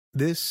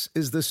This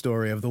is the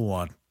story of the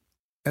one.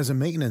 As a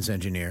maintenance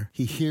engineer,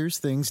 he hears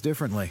things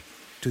differently.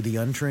 To the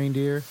untrained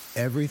ear,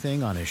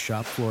 everything on his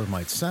shop floor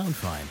might sound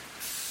fine,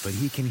 but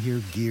he can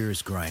hear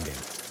gears grinding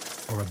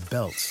or a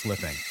belt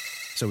slipping.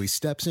 So he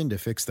steps in to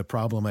fix the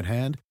problem at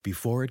hand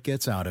before it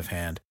gets out of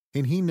hand.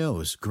 And he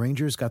knows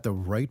Grainger's got the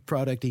right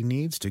product he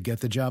needs to get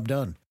the job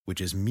done,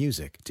 which is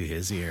music to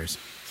his ears.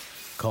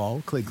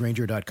 Call, click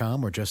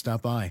Grainger.com, or just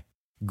stop by.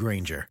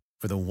 Grainger,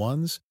 for the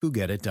ones who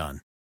get it done.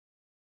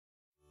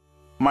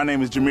 My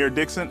name is Jameer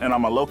Dixon, and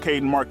I'm a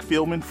locating mark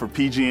fieldman for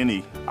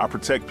PG&E. I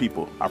protect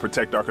people. I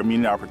protect our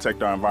community. I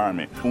protect our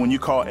environment. When you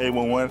call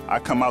 811, I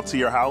come out to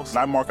your house, and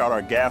I mark out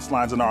our gas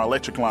lines and our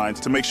electric lines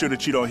to make sure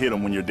that you don't hit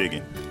them when you're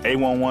digging.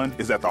 811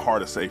 is at the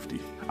heart of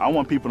safety. I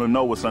want people to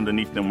know what's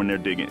underneath them when they're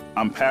digging.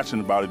 I'm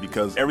passionate about it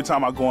because every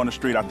time I go on the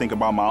street, I think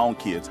about my own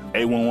kids.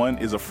 811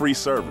 is a free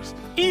service.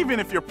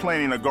 Even if you're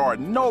planting a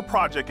garden, no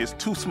project is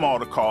too small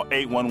to call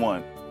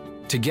 811.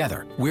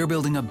 Together, we're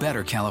building a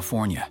better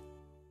California.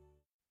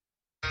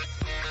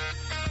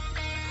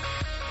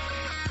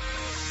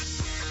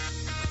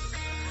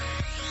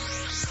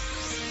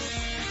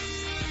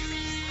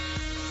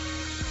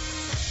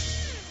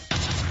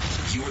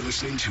 You're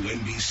listening to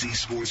NBC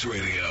Sports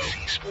Radio.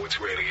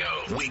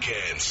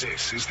 Weekends.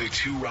 This is the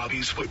Two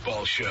Robbies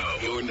Football Show.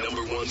 Your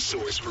number one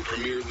source for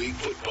Premier League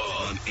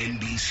football on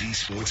NBC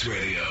Sports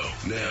Radio.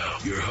 Now,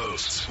 your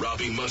hosts,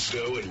 Robbie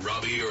Mustoe and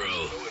Robbie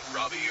Earle.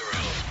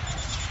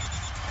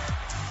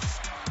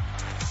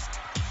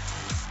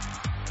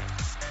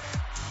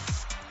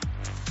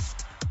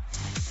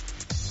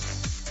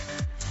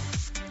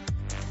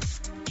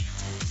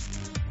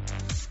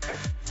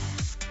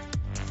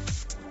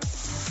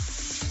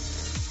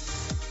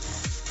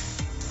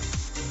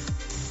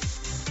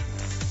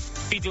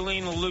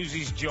 Delaney will lose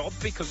his job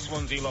because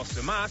Swansea lost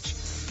the match,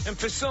 and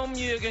for some,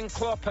 Jurgen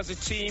Klopp has a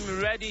team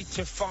ready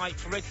to fight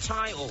for a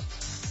title.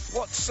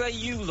 What say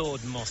you,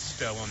 Lord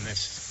Mustoe, on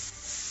this?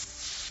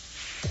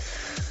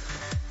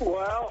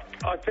 Well,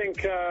 I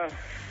think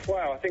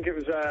it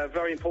was a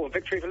very important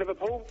victory for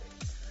Liverpool.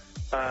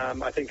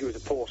 I think it was a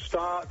poor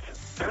start.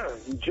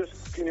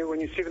 Just, when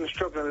you see them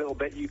struggling a little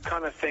bit, you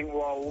kind of think,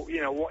 well,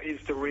 what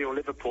is the real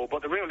Liverpool?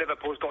 But the real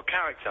Liverpool's got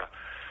character,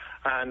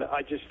 and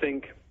I just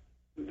think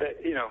that,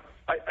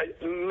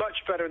 much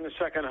better in the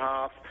second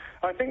half.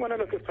 I think when I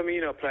look at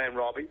Firmino playing,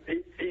 Rob,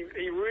 he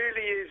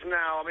really is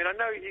now. I mean, I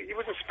know he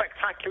wasn't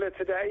spectacular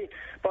today,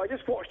 but I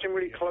just watched him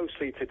really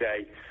closely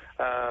today.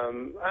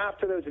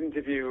 After there was an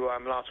interview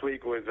last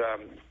week with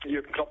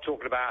Jurgen Klopp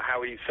talking about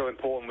how he's so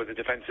important with the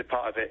defensive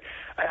part of it,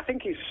 I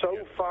think he's so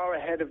far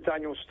ahead of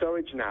Daniel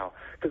Sturridge now,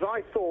 because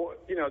I thought,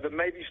 that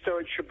maybe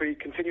Sturridge should be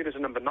continued as a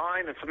number 9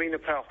 and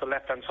Firmino play off the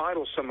left-hand side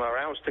or somewhere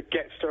else to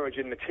get Sturridge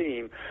in the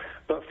team.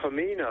 But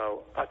Firmino,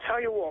 I tell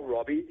you what,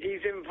 Robbie,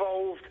 he's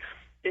involved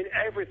in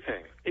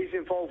everything. He's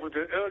involved with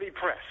the early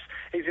press.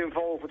 He's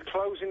involved with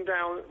closing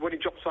down when he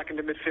drops back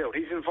into midfield.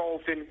 He's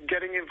involved in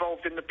getting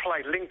involved in the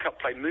play,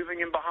 link-up play,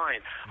 moving in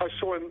behind. I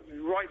saw him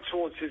right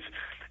towards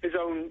his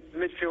own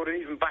midfield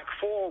and even back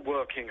four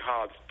working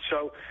hard.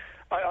 So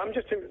I'm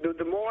just,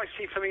 the more I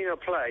see Firmino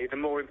play, the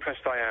more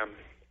impressed I am.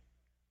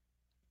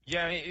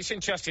 Yeah, it's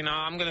interesting.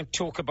 I'm going to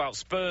talk about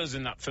Spurs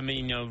and that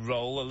Firmino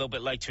role a little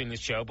bit later in the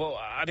show, but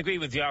I'd agree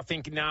with you. I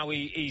think now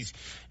he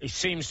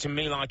seems to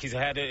me like he's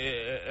ahead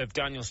of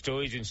Daniel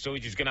Sturridge, and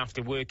Sturridge is going to have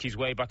to work his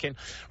way back in.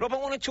 Rob, I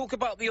want to talk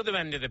about the other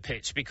end of the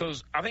pitch,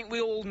 because I think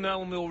we all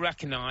know and we all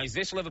recognise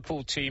this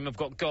Liverpool team have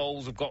got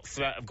goals, have got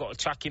threat, have got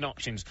attacking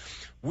options.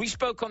 We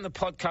spoke on the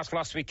podcast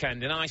last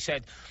weekend, and I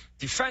said,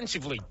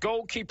 defensively,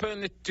 goalkeeper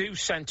and the two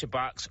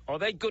centre-backs, are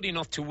they good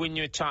enough to win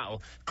you a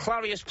title?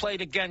 Clarius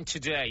played again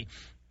today.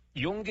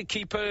 Younger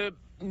keeper,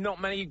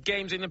 not many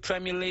games in the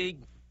Premier League,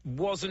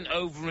 wasn't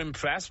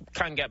over-impressed,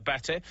 can get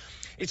better.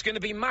 It's going to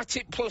be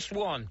Matip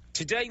 +1.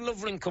 Today,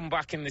 Lovren come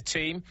back in the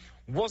team,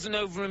 wasn't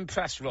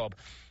over-impressed, Rob.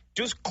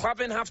 Does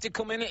Klavan have to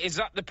come in? Is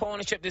that the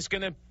partnership that's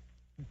going to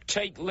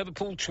take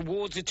Liverpool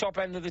towards the top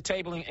end of the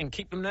table and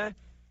keep them there?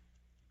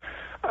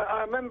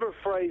 I remember a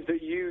phrase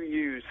that you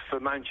used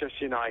for Manchester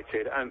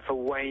United and for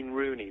Wayne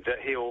Rooney, that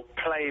he'll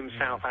play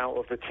himself out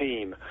of the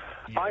team.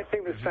 Yeah. I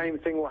think the same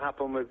thing will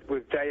happen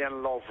with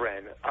Dejan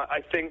Lovren.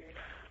 I think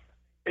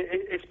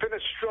it's been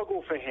a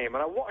struggle for him,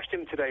 and I watched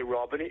him today,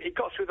 Rob, and he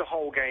got through the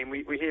whole game.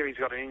 We hear he's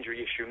got an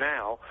injury issue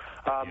now,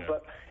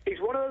 but he's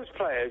one of those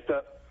players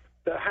that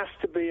has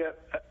to be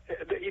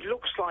that he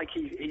looks like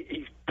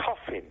he's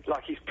puffing,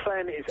 like he's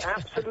playing at his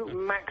absolute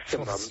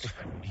maximum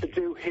to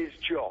do his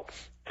job.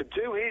 To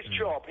do his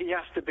job, he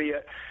has to be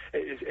at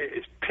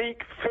his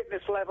peak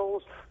fitness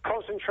levels,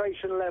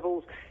 concentration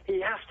levels.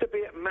 He has to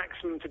be at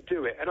maximum to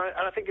do it. And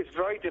I think it's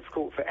very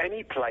difficult for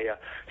any player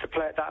to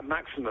play at that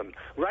maximum.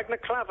 Ragnar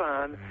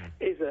Klavan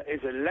is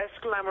a less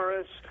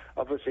glamorous,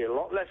 obviously a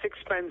lot less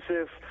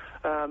expensive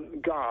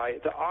guy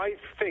that I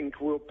think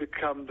will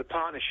become the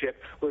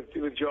partnership with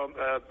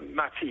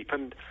Matip.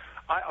 And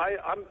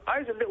I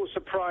was a little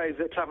surprised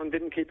that Clapham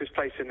didn't keep his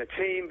place in the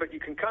team, but you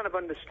can kind of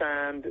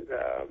understand.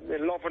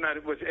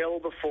 Lovren was ill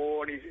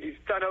before, and he's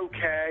done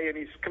okay, and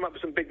he's come up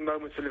with some big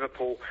moments for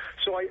Liverpool.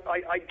 So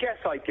I guess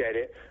I get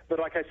it, but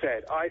like I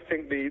said, I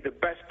think the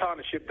best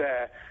partnership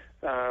there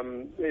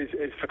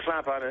is for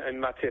Clapham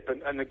and Matip,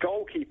 and the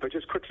goalkeeper,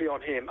 just quickly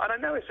on him. And I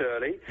know it's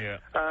early,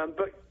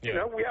 but you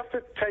know, we have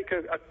to take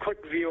a quick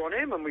view on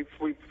him, and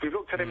we've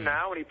looked at him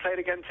now, and he played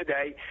again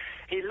today.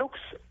 He looks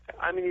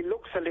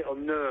a little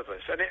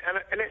nervous, and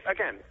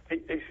again,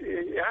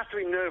 it has to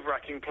be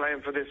nerve-wracking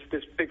playing for this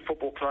big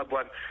football club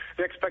when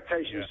the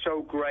expectation is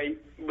so great,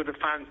 with the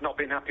fans not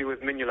being happy with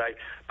Mignolet.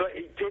 But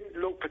he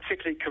didn't look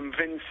particularly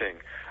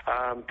convincing.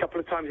 A couple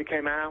of times he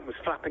came out, was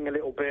flapping a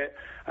little bit.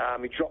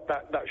 He dropped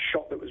that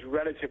shot that was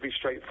relatively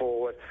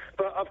straightforward.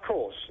 But of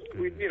course,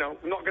 we're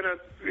not going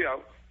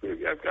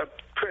to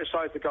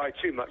criticise the guy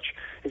too much.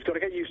 He's got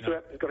to get used to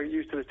it. He's got to get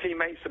used to the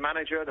teammates, the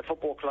manager, the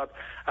football club,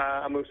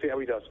 and we'll see how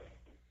he does.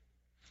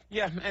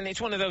 Yeah, and it's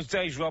one of those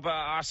days, Rob.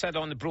 I said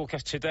on the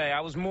broadcast today,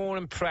 I was more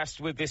impressed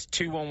with this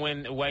 2-1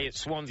 win away at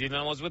Swansea than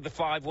I was with the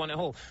 5-1 at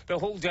Hull. The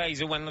Hull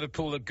days are when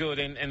Liverpool are good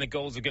and the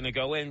goals are going to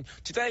go in.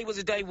 Today was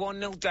a day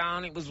 1-0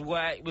 down. It was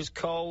wet, it was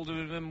cold.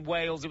 In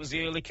Wales, it was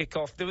the early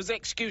kick-off. There was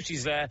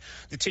excuses there.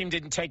 The team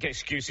didn't take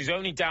excuses.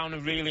 Only Downer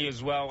really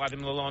as well.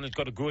 Adam Lallana's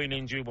got a groin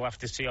injury. We'll have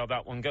to see how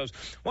that one goes.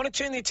 I want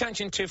to turn the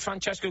attention to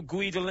Francesco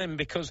Guidolin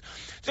because,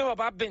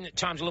 Rob, I've been at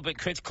times a little bit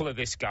critical of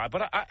this guy,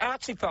 but I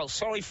actually felt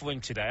sorry for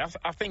him today.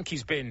 I think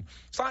he's been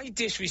slightly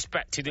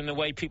disrespected in the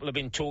way people have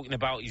been talking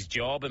about his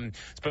job and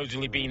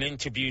supposedly being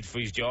interviewed for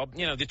his job.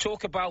 You know, they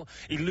talk about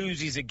he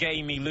loses a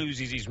game, he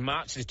loses his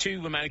match. The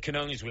two American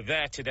owners were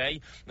there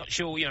today. Not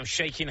sure,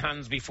 shaking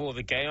hands before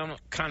the game. I'm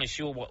not kind of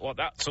sure what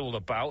that's all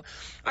about.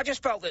 I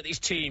just felt that his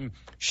team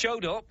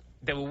showed up.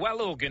 They were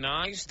well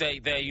organised.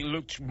 They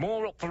looked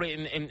more up for it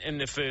in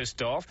the first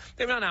half.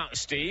 They ran out of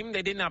steam.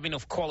 They didn't have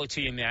enough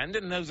quality in the end,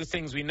 and those are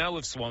things we know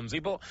of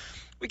Swansea. But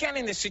we're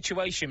getting in this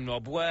situation,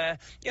 Rob, where,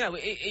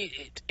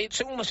 it's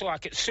almost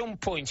like at some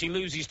point he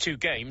loses 2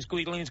 games,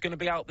 Guidolin's going to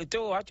be out the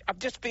door. I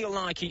just feel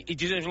like he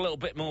deserves a little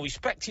bit more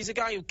respect. He's a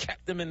guy who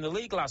kept them in the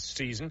league last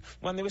season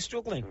when they were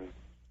struggling.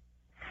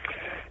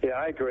 Yeah,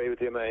 I agree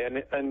with you, mate.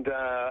 And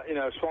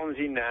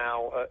Swansea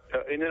now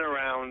in and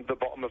around the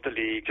bottom of the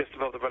league, just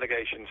above the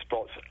relegation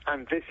spots.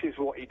 And this is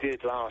what he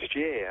did last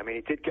year. I mean,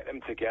 he did get them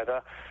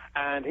together.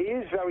 And he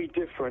is very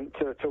different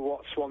to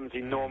what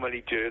Swansea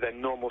normally do, their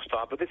normal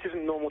style. But this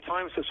isn't normal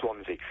times for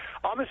Swansea.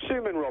 I'm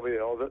assuming, Robbie,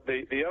 that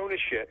the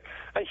ownership,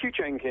 and Hugh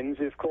Jenkins,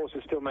 of course,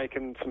 is still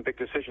making some big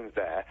decisions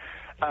there.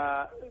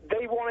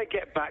 They want to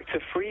get back to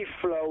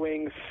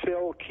free-flowing,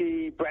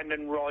 silky,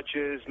 Brendan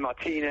Rodgers,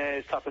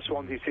 Martinez type of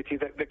Swansea City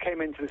that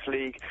came into this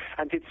league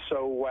and did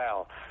so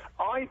well.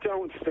 I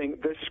don't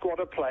think this squad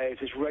of players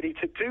is ready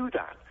to do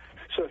that.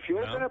 So if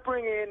you're going to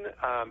bring in,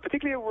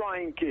 particularly a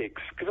Ryan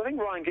Giggs, because I think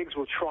Ryan Giggs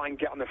will try and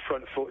get on the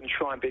front foot and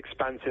try and be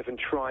expansive and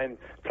try and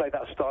play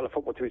that style of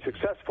football to be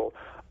successful,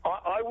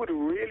 I would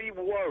really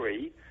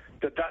worry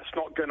that that's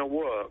not going to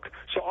work.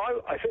 So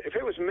if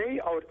it was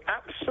me, I would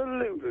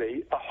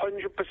absolutely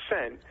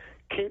 100%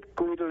 keep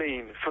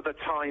Guidolin for the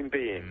time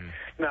being.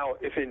 Now,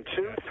 if in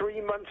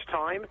 2-3 months'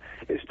 time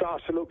it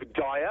starts to look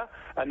dire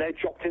and they're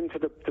dropped into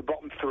the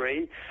bottom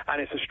 3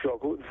 and it's a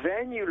struggle,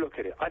 then you look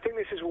at it. I think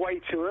this is way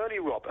too early,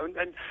 Rob.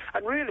 And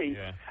really,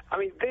 I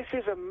mean, this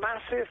is a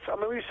massive... I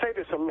mean, we say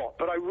this a lot,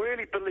 but I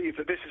really believe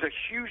that this is a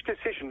huge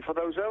decision for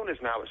those owners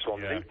now at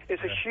Swansea.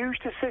 It's a huge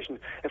decision.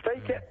 If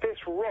they get this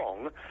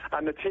wrong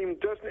and the team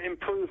doesn't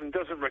improve and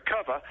doesn't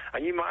recover,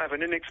 and you might have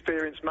an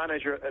inexperienced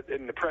manager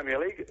in the Premier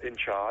League in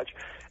charge,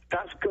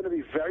 that's going to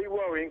be very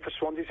worrying for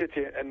Swansea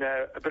City and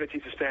their ability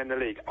to stay in the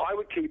league. I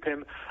would keep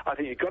him. I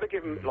think you've got to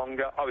give him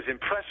longer. I was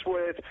impressed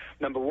with,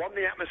 number 1,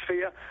 the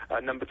atmosphere,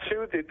 number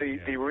 2,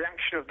 the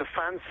reaction of the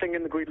fans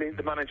singing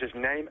the manager's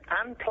name,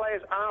 and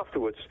players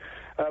afterwards.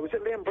 Was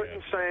it Liam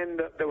Britton saying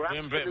that they were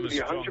absolutely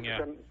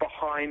 100%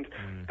 behind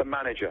the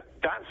manager?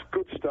 That's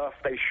good stuff.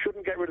 They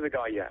shouldn't get rid of the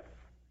guy yet.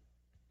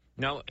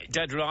 No,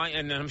 dead right,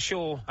 and I'm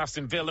sure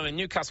Aston Villa and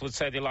Newcastle would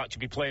say they like to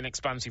be playing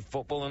expansive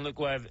football, and look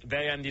where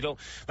they ended up.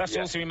 Let's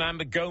also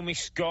remember,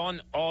 Gomes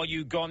gone, are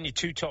you gone, your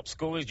 2 top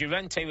scorers.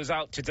 Llorente was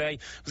out today.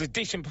 It was a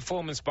decent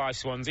performance by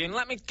Swansea, and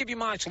let me give you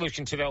my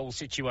solution to the whole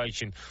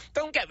situation.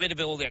 Don't get rid of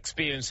all the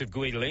experience of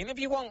Guidolin. If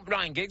you want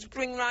Ryan Giggs,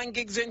 bring Ryan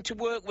Giggs in to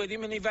work with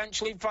him and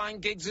eventually find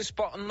Giggs a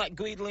spot and let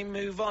Guidolin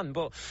move on.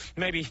 But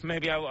maybe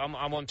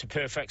I want a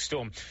perfect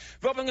storm.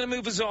 Rob, I'm going to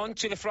move us on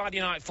to the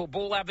Friday night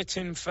football.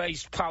 Everton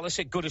faced Palace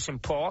at Goodison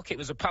Park. It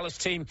was a Palace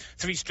team,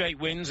 3 straight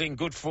wins in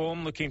good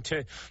form, looking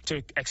to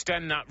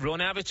extend that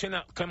run. Everton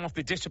that come off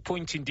the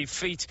disappointing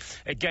defeat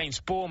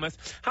against Bournemouth.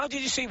 How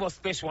did you see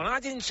this one? I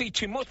didn't see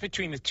too much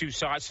between the two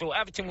sides. So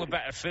Everton were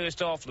better first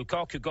half.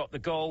 Lukaku got the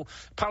goal.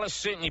 Palace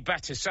certainly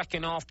better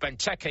second half.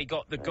 Benteke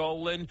got the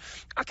goal. And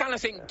I kind of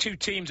think 2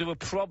 teams who were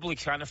probably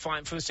kind of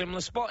fighting for a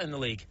similar spot in the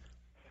league.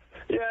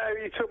 Yeah,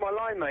 you took my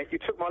line, mate. You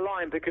took my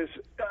line, because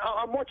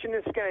I'm watching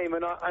this game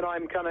and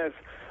I'm kind of...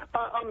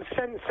 I'm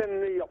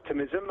sensing the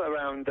optimism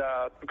around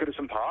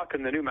Goodison Park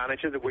and the new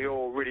manager that we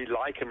all really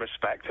like and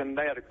respect, and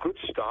they had a good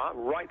start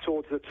right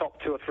towards the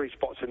top 2 or 3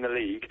 spots in the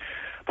league.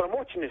 But I'm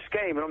watching this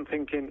game and I'm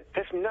thinking,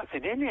 there's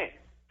nothing in it.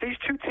 These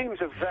two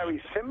teams are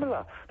very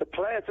similar. The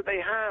players that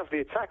they have, the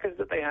attackers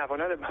that they have, I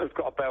know they've both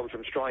got a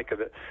Belgian striker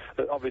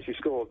that obviously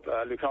scored,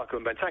 Lukaku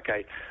and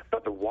Benteke,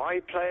 but the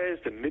wide players,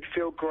 the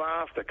midfield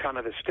graft, the kind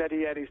of the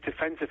steady eddies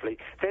defensively,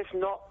 there's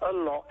not a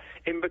lot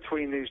in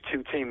between these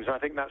two teams. And I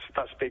think that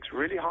speaks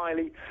really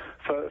highly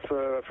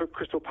for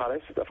Crystal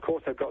Palace. Of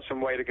course, they've got some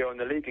way to go in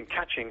the league in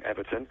catching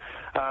Everton,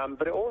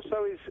 but it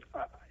also is,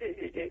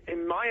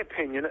 in my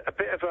opinion, a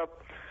bit of a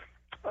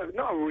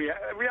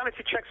reality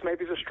checks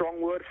maybe is a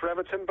strong word for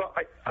Everton, but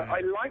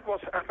I like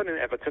what's happening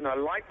at Everton. I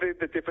like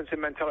the difference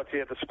in mentality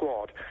of the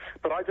squad,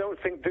 but I don't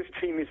think this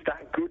team is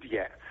that good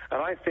yet.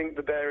 And I think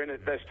that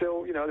they're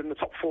still, in the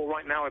top 4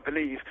 right now, I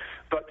believe.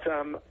 But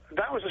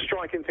that was a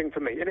striking thing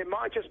for me. And it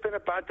might have just been a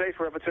bad day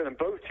for Everton, and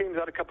both teams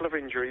had a couple of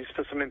injuries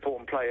to some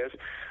important players.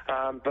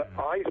 But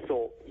I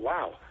thought,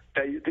 wow,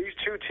 these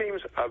two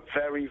teams are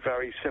very,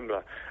 very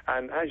similar.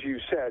 And as you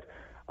said,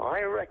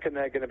 I reckon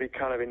they're going to be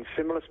kind of in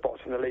similar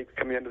spots in the league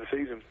coming into the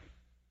season.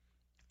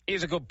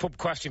 Here's a good pub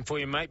question for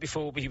you, mate,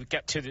 before we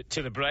get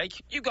to the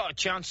break. You got a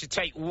chance to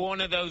take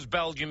one of those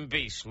Belgian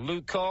beasts,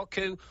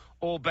 Lukaku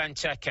or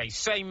Benteke.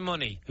 Same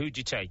money. Who'd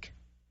you take?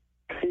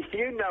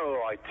 You know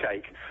who I'd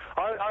take.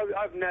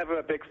 I've never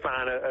a big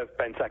fan of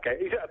Benteke.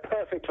 He's at a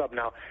perfect club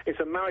now. It's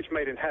a marriage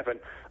made in heaven.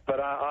 But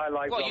I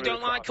like. What, you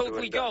don't like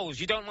ugly goals?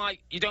 You don't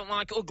like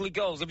ugly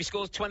goals? If he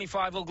scores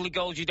 25 ugly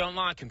goals, you don't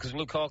like him because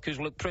Lukaku's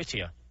look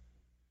prettier.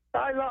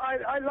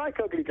 I like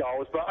ugly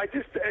goals, but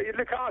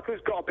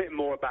Lukaku's got a bit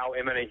more about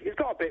him, and he's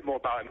got a bit more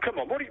about him. Come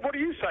on, what do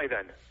you say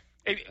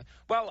then?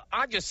 Well,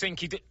 I just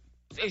think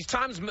there's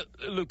times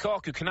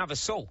Lukaku can have a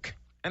sulk.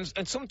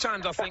 And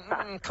sometimes I think,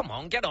 come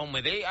on, get on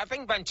with it. I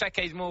think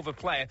Benteke's more of a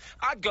player.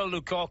 I'd go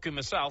Lukaku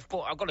myself, but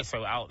I've got to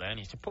throw it out there, and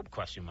it's a pub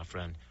question, my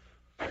friend.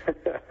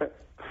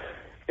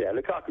 Yeah,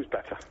 Lukaku's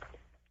better.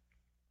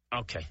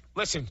 OK.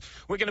 Listen,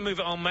 we're going to move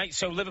it on, mate.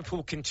 So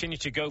Liverpool continue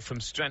to go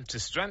from strength to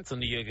strength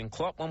under Jurgen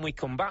Klopp. When we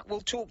come back, we'll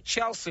talk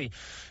Chelsea.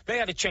 They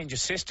had a change of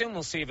system.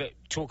 We'll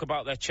talk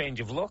about their change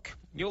of look.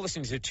 You're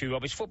listening to the Two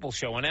Robbies Football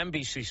Show on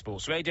NBC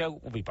Sports Radio.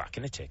 We'll be back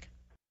in a tick.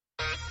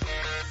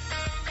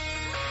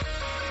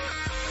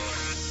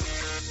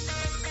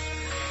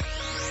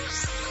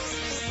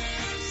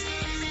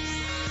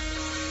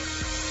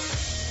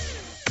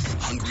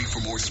 Hungry for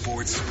more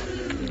sports?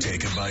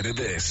 Take a bite of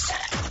this.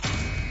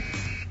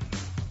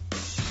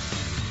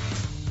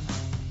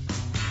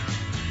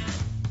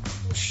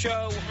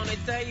 Show on a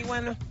day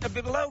when a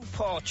bit below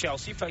par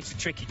Chelsea faced a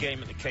tricky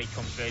game at the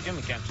K-Com Stadium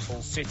against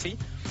Hull City.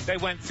 They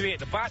went 3 at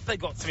the back, they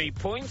got 3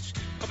 points.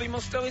 Robbie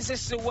Mustoe, is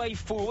this the way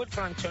forward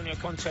for Antonio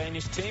Conte and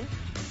his team?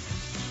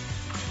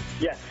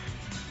 Yes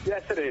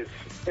it is.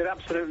 It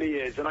absolutely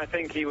is, and I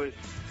think he was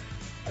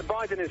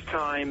biding his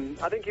time.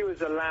 I think he was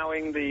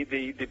allowing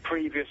the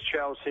previous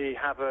Chelsea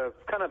have a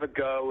kind of a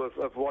go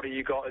of what have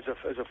you got as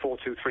a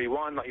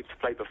 4-2-3-1 like you've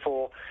played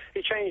before.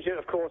 He changed it,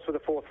 of course, with a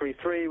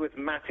 4-3-3 with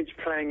Matic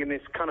playing in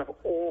this kind of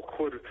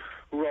awkward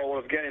role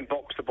of getting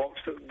box to box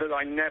that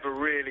I never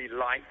really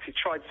liked. He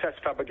tried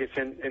Cesc Fabregas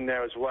in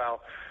there as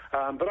well.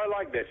 But I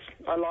like this.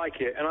 I like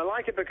it. And I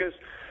like it because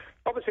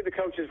obviously the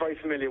coach is very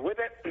familiar with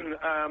it.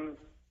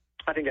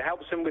 I think it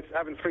helps him with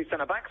having 3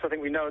 centre-backs. I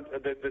think we know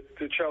that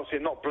the Chelsea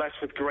are not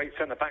blessed with great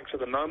centre-backs at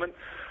the moment.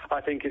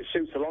 I think it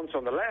suits Alonso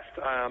on the left.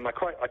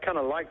 I kind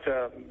of liked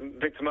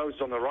Victor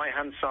Moses on the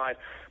right-hand side.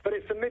 But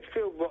it's the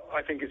midfield what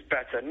I think is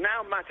better.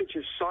 Now Matic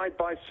is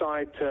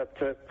side-by-side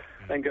to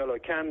N'Golo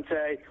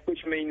Kante,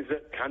 which means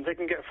that Kante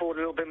can get forward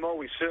a little bit more.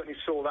 We certainly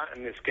saw that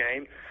in this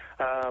game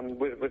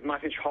with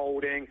Matic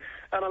holding.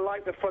 And I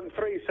like the front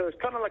 3. So it's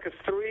kind of like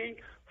a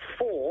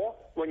 3-4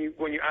 when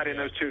you add in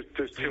those two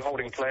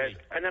holding players,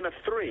 and then a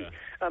 3. Yeah.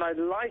 And I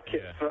like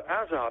it for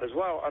Hazard as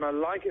well, and I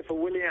like it for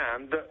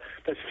Willian that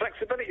there's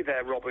flexibility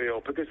there, Robbie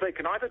Earle, because they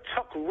can either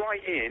tuck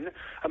right in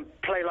and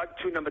play like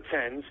 2 number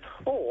 10s,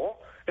 or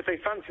if they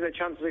fancy their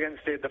chances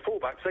against the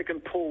fullbacks, they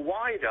can pull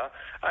wider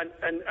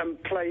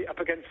and play up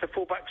against the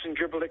fullbacks and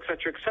dribble,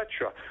 etc.,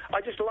 etc. I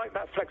just like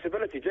that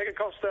flexibility. Diego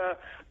Costa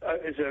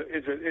is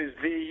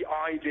the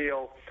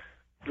ideal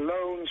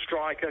lone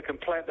striker, can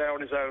play it there on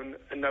his own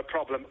and no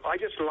problem. I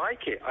just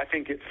like it. I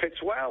think it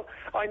fits well.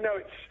 I know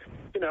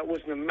it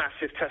wasn't a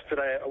massive test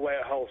today away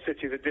at Hull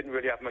City that didn't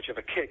really have much of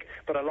a kick,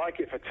 but I like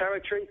it for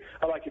territory,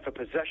 I like it for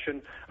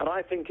possession, and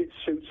I think it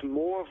suits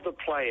more of the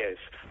players.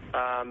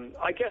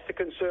 I guess the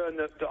concern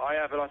that I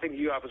have, and I think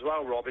you have as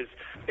well, Rob, is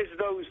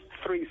those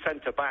 3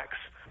 centre-backs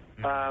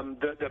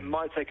that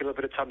might take a little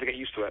bit of time to get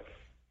used to it.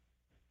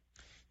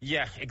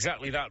 Yeah,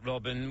 exactly that,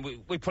 Rob. And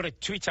we put a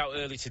tweet out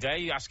early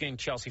today asking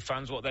Chelsea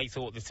fans what they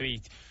thought the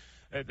 3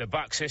 the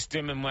back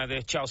system and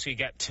whether Chelsea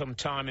get some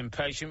time and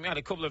patience. We had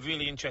a couple of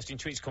really interesting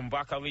tweets come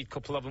back. I'll read a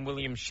couple of them.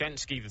 William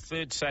Shensky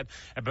III said,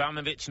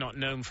 Abramovich not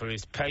known for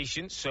his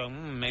patience, so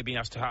maybe it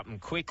has to happen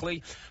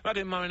quickly.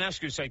 Radim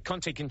Marinescu said,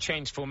 Conte can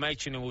change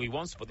formation all he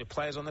wants, but the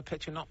players on the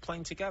pitch are not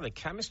playing together.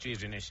 Chemistry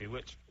is an issue,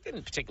 which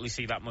didn't particularly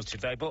see that much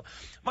today. But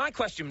my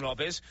question,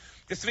 Rob, is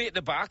the three at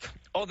the back,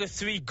 are the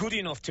three good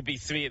enough to be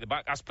three at the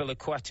back?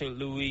 Azpilicueta,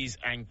 Luiz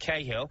and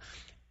Cahill,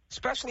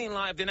 especially in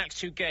light of the next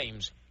two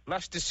games,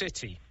 Leicester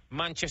City,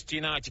 Manchester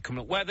United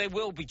coming up, where they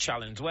will be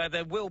challenged, where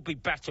there will be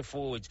better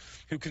forwards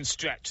who can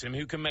stretch them,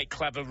 who can make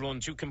clever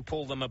runs, who can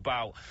pull them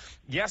about.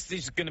 Yes,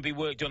 there's going to be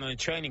work done on the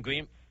training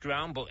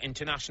ground, but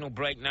international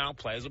break now,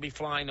 players will be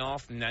flying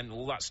off, and then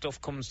all that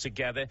stuff comes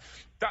together.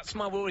 That's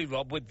my worry,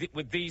 Rob,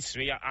 with these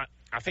three.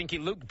 I think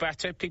it looked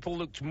better. People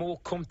looked more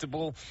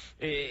comfortable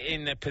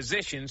in their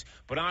positions,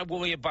 but I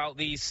worry about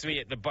these three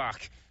at the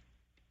back.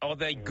 Are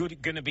they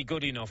going to be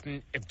good enough?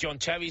 And if John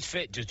Terry's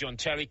fit, does John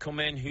Terry come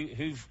in?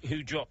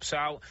 Who drops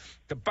out?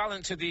 The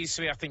balance of these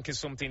three, I think, is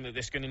something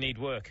that's going to need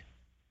work.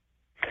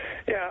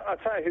 Yeah, I'll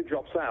tell you who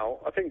drops out.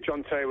 I think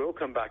John Terry will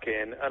come back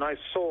in. And I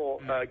saw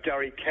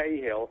Gary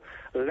Cahill,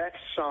 left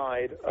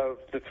side of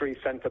the three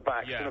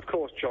centre-backs. Yeah. And, of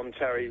course, John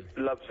Terry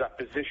loves that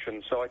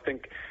position. So I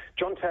think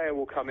John Terry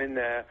will come in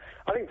there.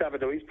 I think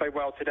David Luiz played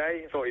well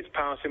today. I thought his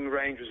passing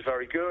range was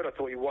very good. I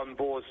thought he won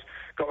balls,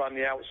 got around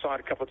the outside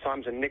a couple of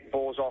times and nicked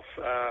balls off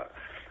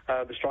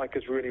the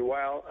strikers really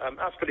well.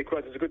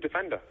 Azpilicueta is a good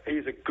defender.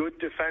 He's a good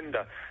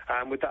defender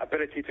with that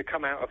ability to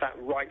come out of that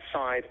right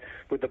side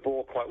with the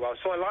ball quite well.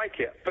 So I like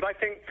it. But I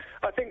think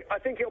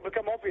it'll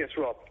become obvious,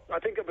 Rob. I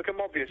think it'll become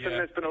obvious. Yeah. And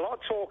there's been a lot of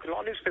talk, a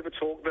lot of newspaper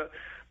talk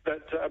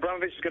that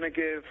Abramovich is going to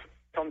give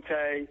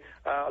Conte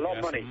a lot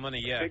of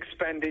money, big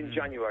spend in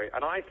January,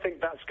 and I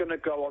think that's going to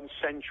go on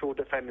central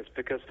defenders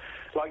because,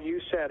 like you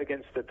said,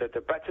 against the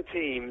better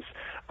teams,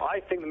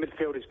 I think the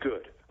midfield is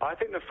good. I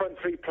think the front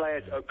three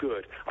players are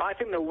good. I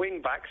think the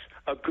wing backs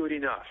are good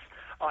enough.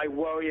 I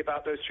worry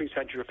about those three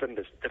central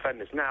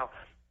defenders. Now,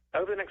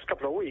 over the next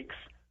couple of weeks,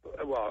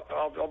 well,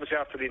 obviously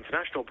after the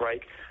international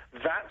break,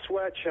 that's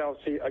where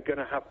Chelsea are going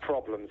to have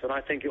problems. And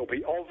I think it'll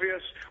be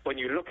obvious when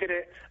you look at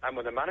it, and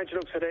when the manager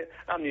looks at it,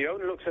 and the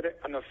owner looks at it,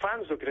 and the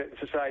fans look at it,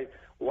 to say,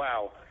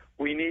 wow,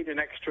 we need an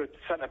extra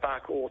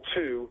centre-back or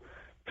two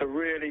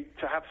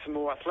to have some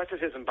more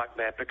athleticism back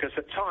there, because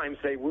at times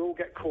they will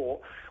get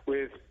caught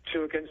with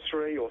 2 against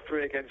 3 or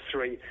 3 against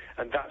 3,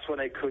 and that's when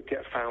they could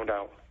get found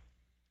out.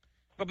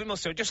 Robbie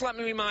Mustoe, just let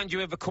me remind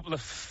you of a couple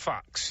of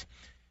facts.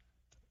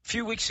 A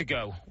few weeks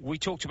ago, we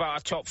talked about our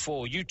top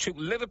four. You took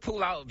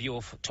Liverpool out of your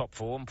top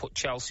four and put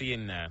Chelsea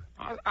in there,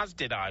 as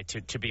did I,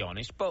 to be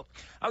honest. But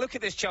I look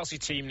at this Chelsea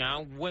team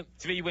now,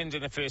 3 wins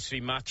in the first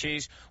 3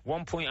 matches,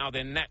 1 point out of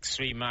the next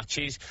 3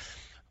 matches.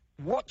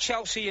 What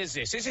Chelsea is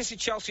this? Is this a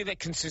Chelsea that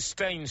can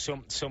sustain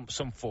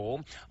some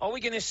form? Are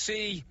we going to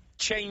see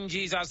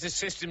changes as the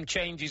system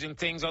changes and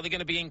things? Are they going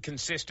to be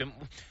inconsistent?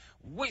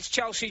 Which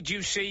Chelsea do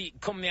you see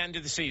come the end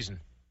of the season?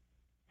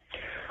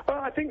 Well,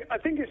 I think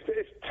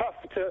it's tough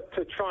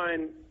to try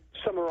and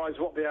summarise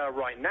what they are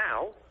right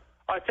now.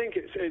 I think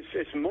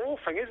it's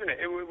morphing, isn't it?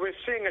 We're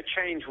seeing a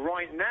change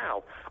right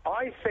now.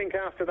 I think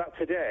after that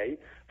today,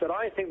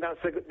 I think that's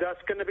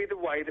going to be the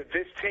way that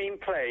this team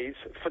plays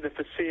for the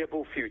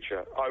foreseeable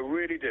future. I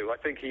really do. I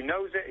think he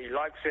knows it. He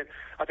likes it.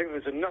 I think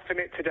there's enough in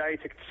it today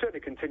to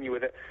certainly continue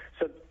with it.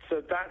 So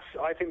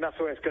I think that's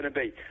where it's going to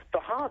be. The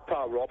hard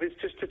part, Rob, is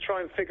just to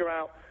try and figure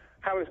out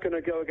how it's going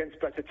to go against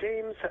better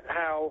teams,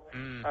 how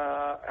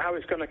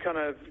it's going to kind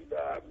of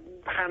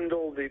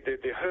handle the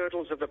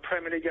hurdles of the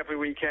Premier League every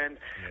weekend.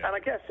 Yeah. And I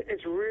guess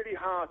it's really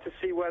hard to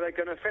see where they're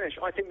going to finish.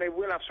 I think they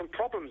will have some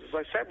problems, as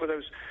I said, with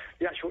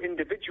the actual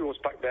individuals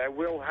back there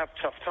will have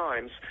tough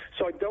times.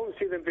 So I don't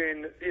see them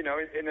being,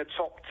 in the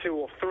top 2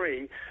 or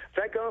 3.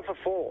 They're going for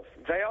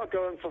 4th. They are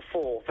going for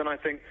 4th. And I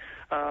think,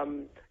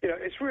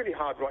 it's really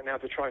hard right now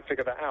to try and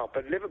figure that out.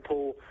 But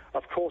Liverpool,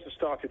 of course, has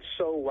started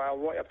so well,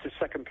 right up to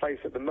 2nd place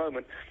at the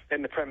moment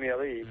in the Premier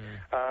League.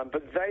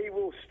 But they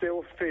will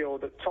still feel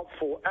that top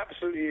 4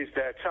 absolutely is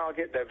their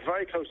target. They're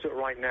very close to it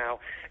right now.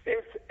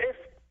 If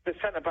the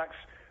centre-backs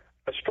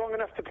are strong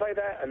enough to play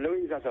there, and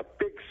Luiz has a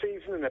big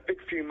season and a big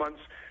few months,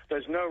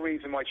 there's no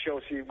reason why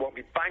Chelsea won't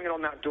be banging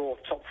on that door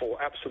of top 4,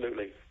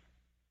 absolutely.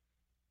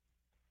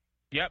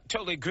 Yep,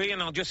 totally agree,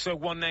 and I'll just throw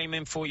one name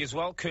in for you as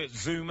well. Kurt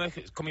Zuma,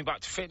 coming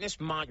back to fitness,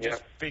 might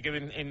just figure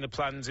in the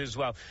plans as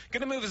well. Going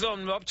to move us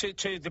on, Rob,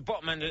 to the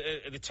bottom end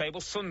of the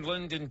table,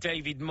 Sunderland and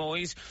David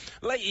Moyes.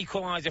 Late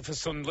equaliser for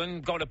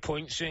Sunderland, got a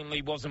point,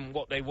 certainly wasn't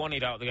what they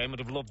wanted out of the game, would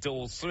have loved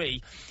all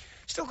 3.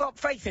 Still got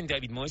faith in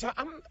David Moyes.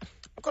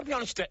 I've got to be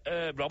honest,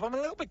 Rob, I'm a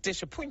little bit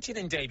disappointed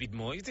in David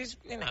Moyes. There's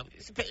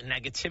a bit of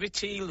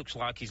negativity. Looks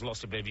like he's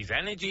lost a bit of his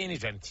energy and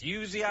his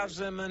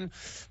enthusiasm, and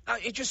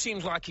it just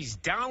seems like he's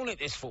down at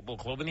this football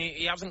club, and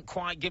he hasn't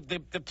quite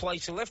given the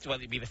place a lift,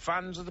 whether it be the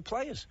fans or the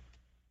players.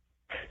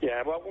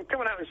 Yeah, well,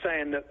 coming out and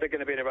saying that they're going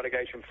to be in a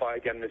relegation fight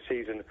again this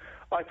season,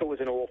 I thought was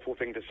an awful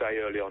thing to say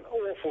early on.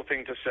 Awful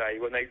thing to say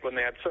when they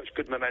had such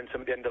good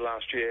momentum at the end of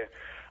last year.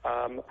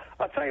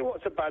 I'll tell you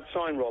what's a bad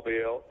sign, Robbie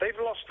Earle. They've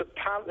lost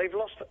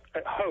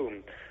at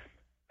home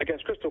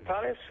against Crystal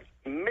Palace,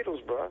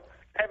 Middlesbrough,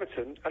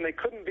 Everton, and they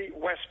couldn't beat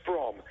West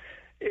Brom.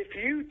 If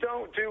you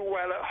don't do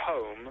well at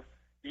home,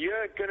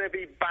 you're going to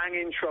be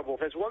banging trouble.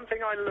 There's one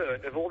thing I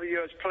learned of all the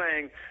years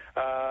playing,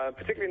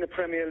 particularly in the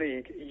Premier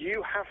League,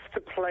 you have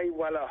to play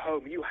well at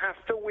home. You have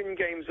to win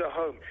games at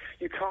home.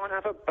 You can't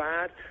have a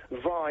bad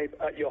vibe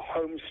at your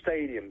home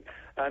stadium.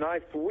 And I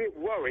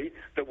worry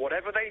that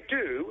whatever they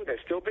do,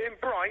 they're still being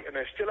bright and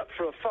they're still up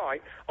for a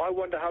fight. I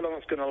wonder how long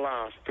it's going to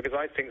last, because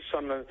I think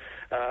Sunderland,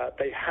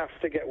 they have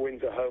to get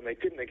wins at home. They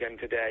didn't again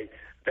today.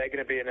 They are going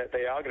to be in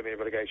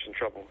relegation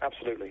trouble.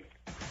 Absolutely.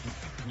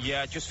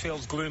 Yeah, it just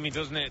feels gloomy,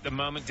 doesn't it, at the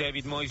moment?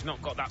 David Moyes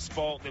not got that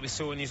spark that we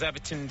saw in his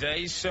Everton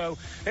days, so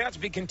they had to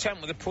be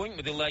content with a point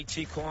with the late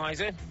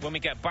equaliser. When we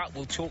get back,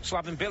 we'll talk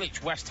Slaven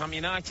Bilic, West Ham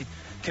United.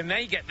 Can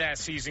they get their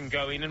season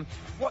going? And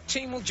what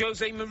team will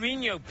Jose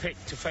Mourinho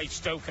pick to face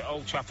Stoke at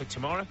Old Trafford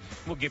tomorrow?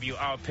 We'll give you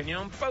our opinion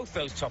on both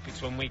those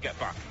topics when we get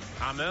back.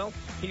 I'm Earle,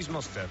 he's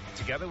Mustoe.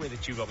 Together we're the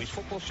Two Robbies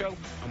Football Show,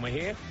 and we're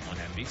here on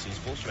NBC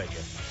Sports Radio.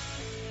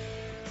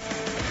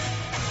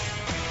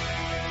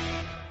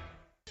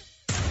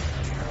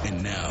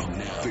 And now,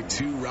 the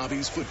Two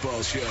Robbies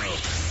Football Show.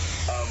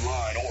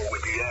 Online or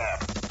with the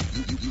app.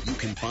 You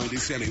can find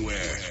us anywhere.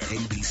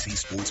 NBC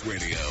Sports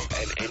Radio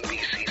and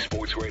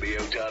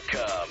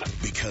NBCSportsRadio.com.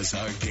 Because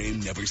our game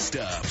never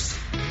stops.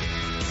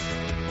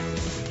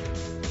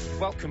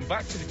 Welcome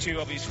back to the Two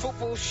Robbies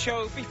Football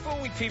Show. Before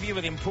we preview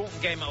an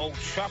important game at Old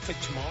Trafford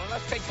tomorrow,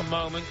 let's take a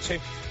moment to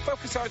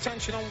focus our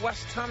attention on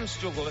West Ham's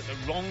struggle at the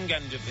wrong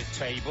end of the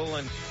table.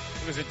 And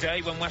it was a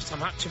day when West Ham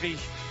had to be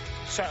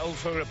settled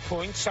for a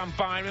point. Sam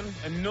Byram,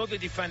 another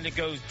defender,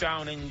 goes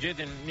down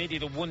injured and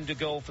needed a wonder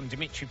goal from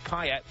Dimitri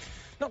Payet.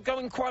 Not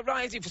going quite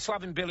right, is it, for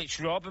Slaven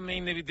Bilic, Rob? I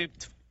mean, the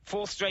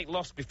fourth straight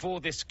loss before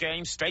this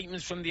game,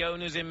 statements from the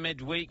owners in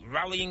midweek,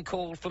 rallying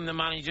call from the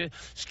manager,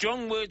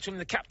 strong words from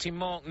the captain,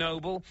 Mark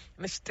Noble,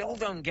 and they still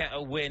don't get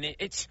a win.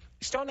 It's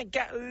starting to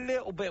get a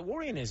little bit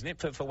worrying, isn't it,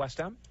 for West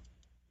Ham?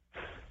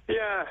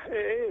 Yeah,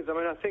 it is. I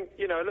mean, I think,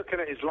 looking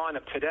at his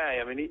lineup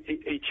today, I mean,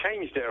 he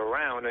changed it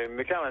around. I mean,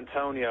 Miguel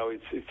Antonio, he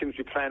seems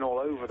to be playing all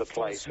over the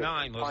place.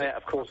 Payet,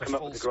 of course, come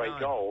up with a great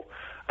goal.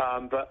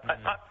 But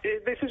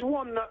this is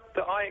one that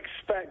I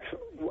expect,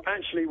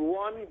 actually,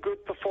 one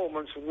good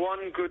performance,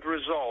 one good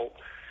result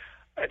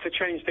to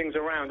change things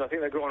around. I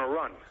think they'll go on a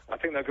run. I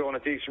think they'll go on a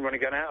decent run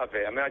and get out of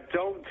it. I mean, I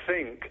don't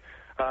think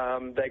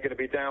they're going to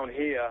be down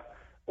here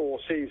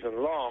all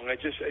season long.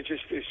 It's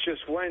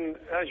just when,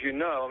 as you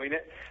know, I mean,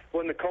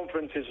 when the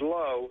confidence is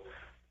low,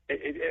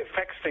 it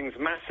affects things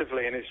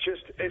massively, and it's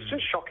just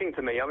shocking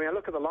to me. I mean, I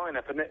look at the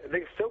lineup, and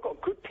they've still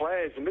got good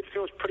players. The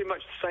midfield's pretty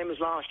much the same as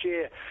last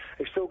year.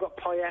 They've still got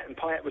Payet, and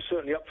Payet was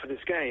certainly up for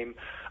this game,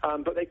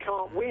 but they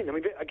can't win. I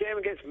mean, a game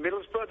against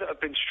Middlesbrough that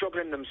have been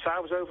struggling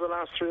themselves over the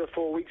last 3 or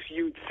 4 weeks,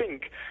 you'd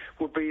think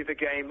would be the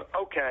game.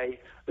 Okay,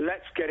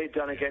 let's get it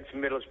done against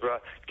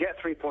Middlesbrough,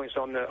 get 3 points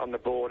on the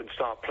board, and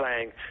start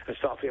playing and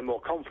start feeling more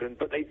confident.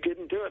 But they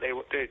didn't do it.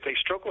 They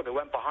struggled. They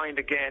went behind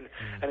again,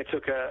 and it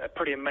took a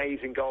pretty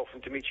amazing goal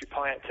from Dimitri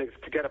Payet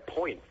to get a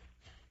point.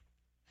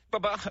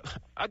 But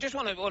I just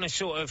want to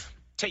sort of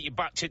take you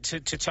back to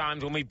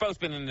times when we've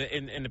both been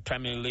in the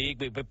Premier League.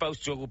 We've both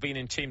struggled being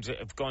in teams that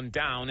have gone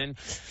down, and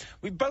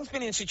we've both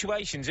been in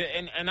situations.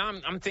 And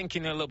I'm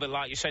thinking a little bit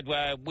like you said,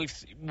 where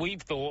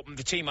we've thought,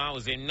 the team I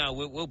was in, no,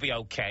 we'll be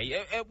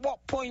okay. At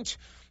what point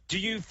do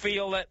you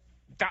feel that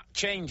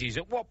changes?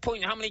 At what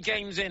point, how many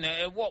games in,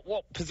 at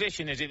what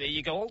position is it that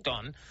you go, hold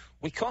on,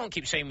 we can't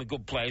keep saying we're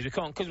good players, we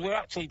can't, because we're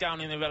actually down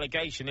in the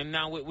relegation, and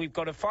now we've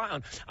got to fight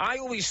on. I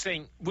always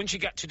think, once you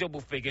get to double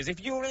figures,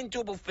 if you're in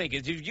double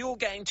figures, if you're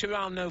getting to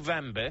around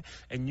November,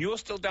 and you're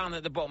still down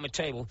at the bottom of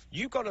the table,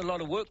 you've got a lot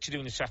of work to do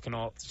in the second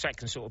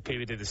sort of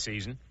period of the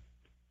season.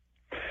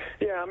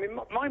 Yeah, I mean,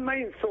 my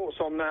main thoughts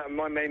on that, and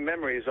my main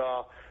memories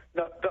are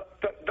that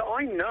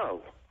I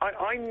know.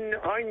 I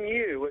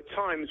knew at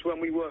times when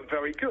we weren't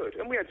very good,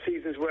 and we had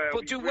seasons where.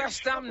 But do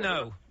West Ham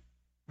know,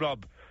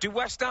 Rob? Do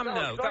West Ham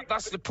know?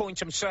 That's the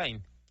point I'm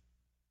saying.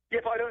 Yeah,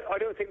 but I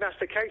don't think that's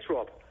the case,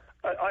 Rob.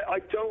 I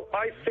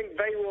think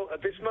they will,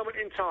 at this moment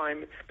in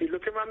time, be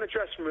looking around the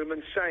dressing room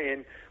and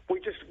saying,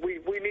 we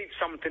need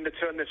something to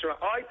turn this around.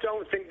 I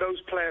don't think those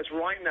players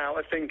right now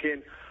are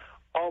thinking,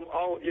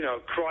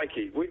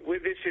 crikey,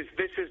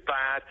 this is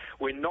bad.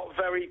 We're not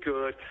very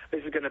good.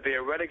 This is going to be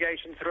a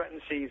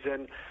relegation-threatened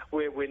season.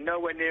 We're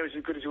nowhere near as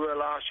good as we were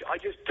last year.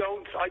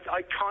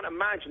 I can't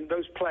imagine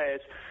those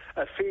players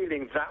are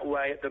feeling that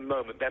way at the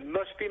moment. There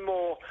must be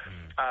more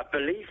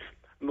belief,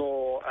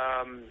 more.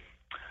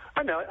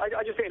 I know.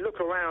 I just think,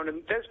 look around,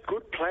 and there's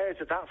good players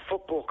at that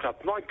football club.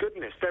 My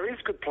goodness, there is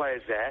good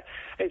players there.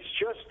 It's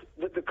just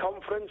that the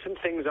confidence and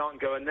things aren't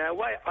going their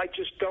way. I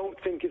just don't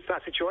think it's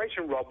that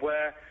situation, Rob,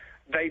 where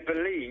they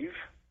believe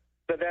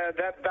that they're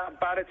that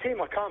bad a team.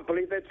 I can't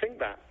believe they'd think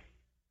that.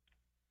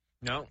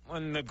 No,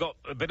 and they've got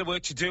a bit of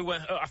work to do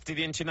after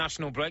the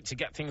international break to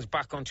get things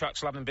back on track.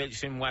 Slaven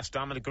Bilic in West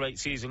Ham had a great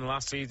season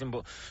last season,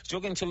 but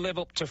struggling to live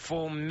up to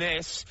form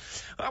this.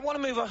 I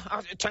want to move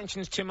our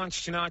attentions to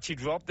Manchester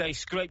United, Rob. They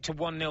scraped a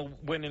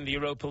 1-0 win in the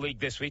Europa League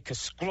this week. A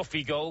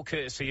scruffy goal,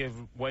 courtesy of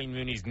Wayne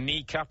Rooney's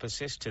kneecap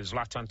assist to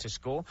Zlatan to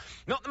score.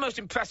 Not the most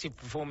impressive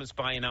performance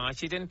by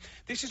United, and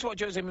this is what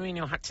Jose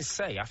Mourinho had to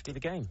say after the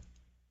game.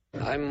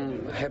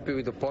 I'm happy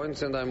with the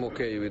points and I'm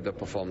okay with the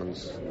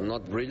performance.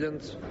 Not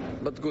brilliant,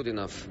 but good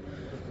enough.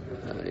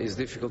 It's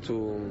difficult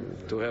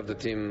to have the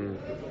team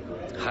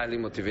highly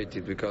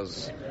motivated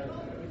because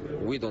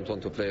we don't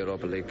want to play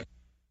Europa League.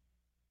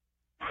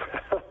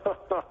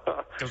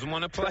 Doesn't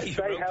want to play.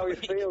 Say how you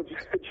feel,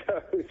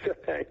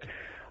 Jose.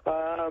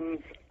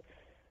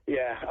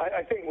 Yeah,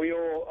 I think we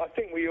all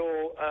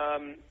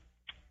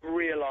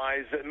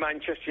realise that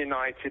Manchester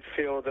United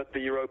feel that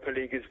the Europa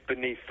League is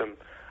beneath them.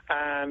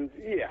 And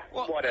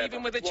whatever.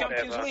 Even with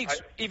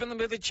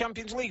the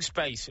Champions League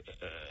space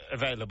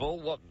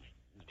available,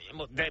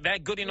 they're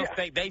good enough.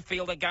 Yeah. They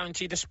feel they're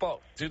guaranteed a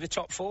spot through the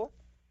top four.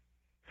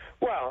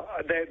 Well,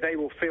 they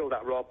will feel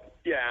that, Rob.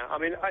 Yeah, I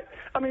mean,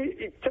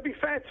 to be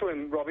fair to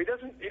him, Rob, he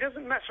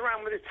doesn't mess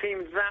around with his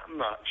team that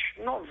much.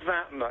 Not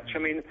that much. I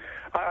mean,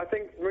 I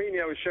think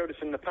Mourinho has showed us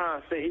in the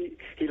past that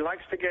he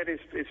likes to get his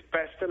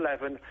best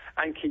 11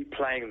 and keep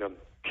playing them.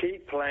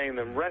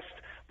 Rest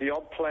the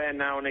odd player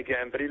now and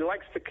again, but he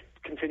likes to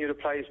continue to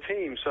play his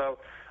team. So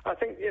I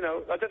think, I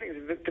don't think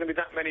there's going to be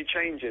that many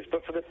changes.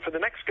 But for the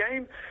next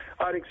game,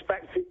 I'd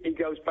expect he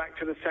goes back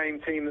to the same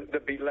team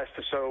that beat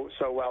Leicester so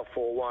well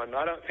 4-1.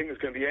 I don't think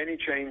there's going to be any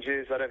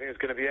changes. I don't think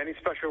there's going to be any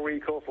special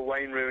recall for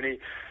Wayne Rooney.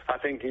 I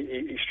think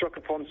he struck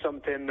upon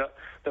something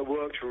that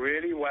works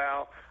really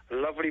well. A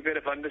lovely bit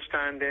of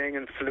understanding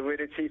and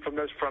fluidity from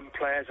those front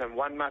players, and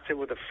Juan Mata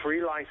with a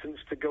free license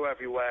to go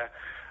everywhere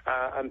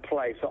and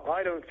play. So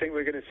I don't think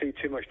we're going to see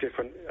too much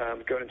different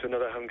going into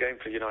another home game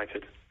for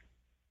United.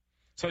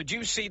 So do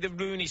you see the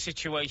Rooney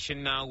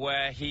situation now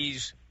where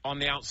he's on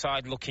the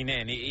outside looking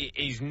in?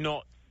 He's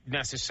not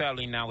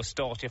necessarily now a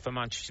starter for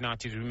Manchester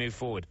United as we move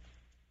forward?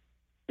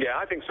 Yeah,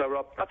 I think so,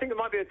 Rob. I think there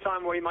might be a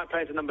time where he might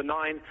play as a number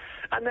 9,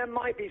 and there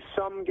might be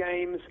some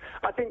games,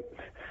 I think,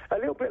 a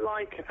little bit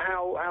like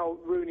how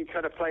Rooney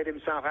kind of played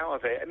himself out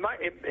of it.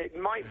 It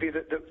might be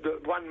that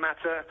Juan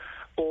Mata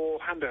or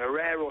Ander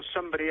Herrera or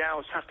somebody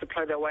else has to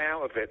play their way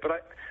out of it.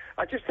 But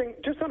I just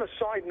think, just on a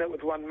side note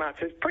with Juan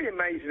Mata, it's pretty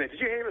amazing. Did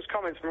you hear his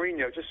comments,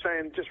 Mourinho, just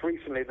saying just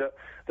recently that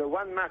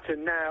Juan Mata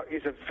now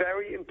is a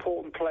very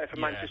important player for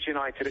Manchester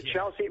United. At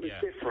Chelsea, it was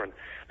different.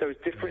 It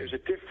was a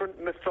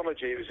different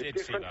mythology. It was a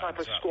different type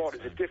of squad.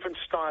 It was a different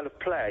style of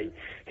play.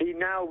 He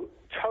now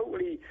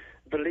totally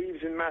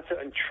believes in Mata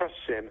and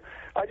trusts him.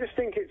 I just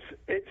think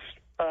it's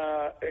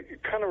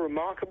kind of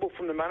remarkable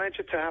from the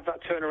manager to have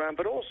that turnaround,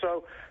 but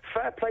also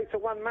fair play to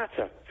Juan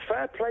Mata.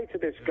 Fair play to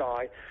this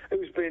guy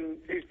who's been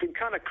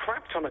kind of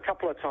crapped on a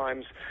couple of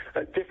times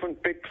at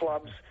different big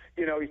clubs.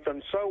 He's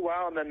done so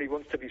well, and then he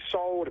wants to be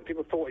sold, and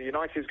people thought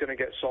United was going to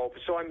get sold.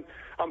 So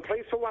I'm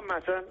pleased for Juan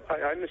Mata.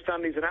 I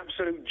understand he's an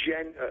absolute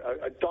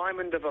a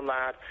diamond of a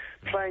lad,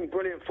 playing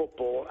brilliant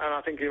football, and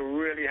I think he'll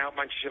really help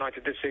Manchester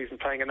United this season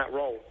playing in that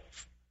role.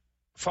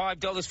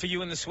 $5 for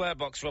you in the swear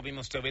box, Robbie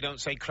Mustoe. We don't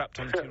say crap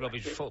on the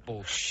Robbie's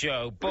football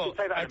show, but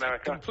I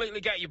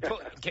completely get your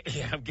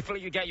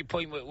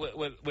point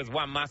with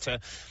Juan Mata.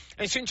 And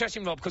it's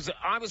interesting, Rob, because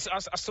I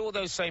saw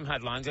those same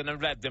headlines and I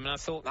read them, and I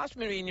thought that's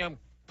Mourinho.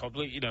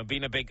 Probably,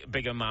 being a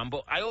bigger man.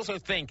 But I also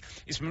think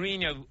it's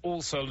Mourinho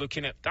also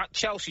looking at that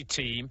Chelsea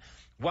team.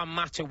 Juan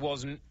Mata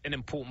wasn't an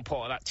important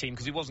part of that team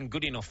because he wasn't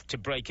good enough to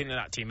break into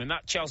that team. And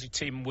that Chelsea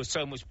team was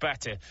so much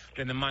better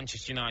than the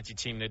Manchester United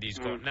team that he's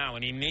got now.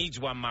 And he needs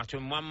Juan Mata.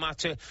 And Juan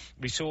Mata,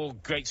 we saw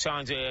great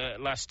signs at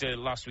Leicester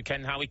last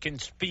weekend, how he can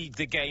speed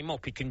the game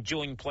up. He can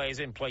join players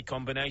in, play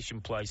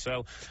combination play.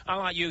 So I,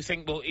 like you,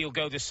 think he'll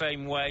go the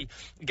same way.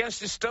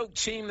 Against the Stoke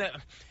team that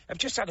have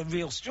just had a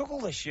real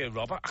struggle this year,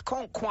 Rob. I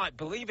can't quite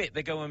believe it.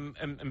 They go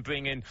and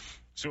bring in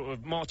sort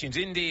of Martins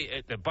Indy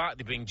at the back.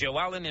 They bring Joe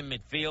Allen in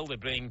midfield. They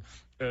bring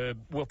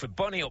Wilfred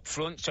Bunny up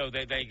front. So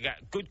they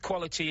get good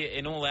quality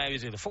in all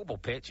areas of the football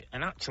pitch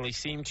and actually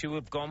seem to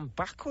have gone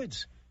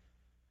backwards.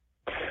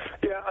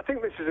 Yeah, I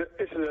think this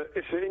is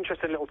an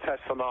interesting little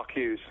test for Mark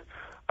Hughes.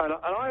 And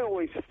I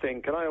always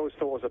think, and I always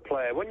thought as a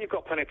player, when you've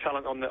got plenty of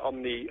talent on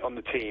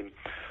the team,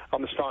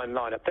 on the starting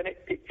lineup, then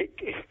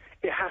it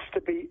has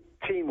to be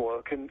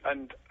teamwork and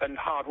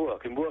hard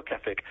work and work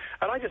ethic.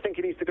 And I just think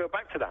he needs to go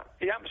back to that.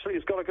 He absolutely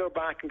has got to go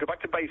back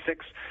to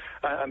basics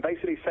and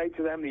basically say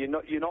to them, you're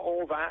not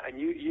all that, and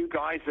you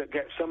guys that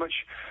get so much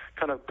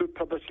kind of good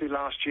publicity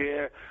last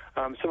year,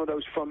 some of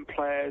those front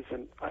players,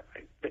 and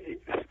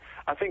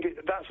I think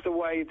that's the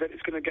way that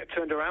it's going to get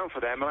turned around for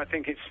them. And I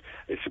think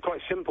it's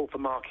quite simple for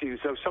Mark Hughes.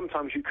 So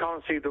sometimes you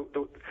can't see the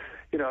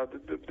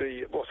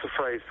what's the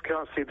phrase?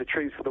 Can't see the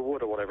trees for the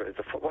wood or whatever it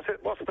is. What's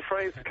the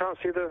phrase? Can't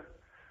see the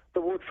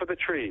wood for the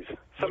trees.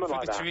 Something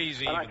like that.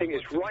 And I think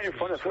it's right in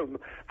front of them.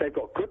 They've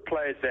got good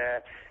players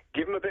there.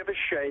 Give them a bit of a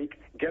shake.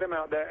 Get them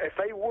out there. If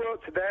they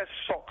worked their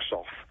socks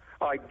off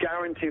I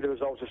guarantee the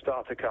results will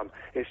start to come.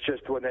 It's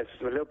just when there's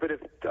a little bit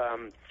of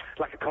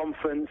lack of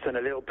confidence and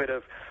a little bit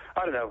of,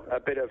 a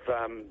bit of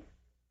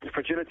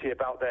fragility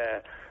about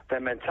their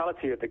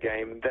mentality of the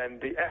game, then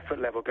the effort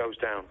level goes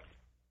down.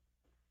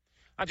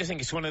 I just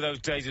think it's one of those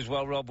days as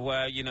well, Rob,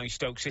 where,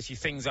 Stoke City,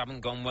 things haven't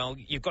gone well.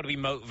 You've got to be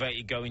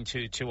motivated going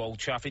to Old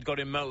Trafford. You've got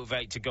to be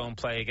motivated to go and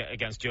play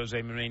against Jose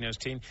Mourinho's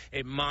team.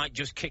 It might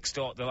just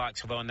kickstart the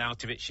likes of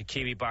Arnautovic,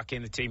 Shaqiri back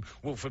in the team.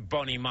 Wilfred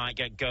Bonney might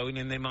get going,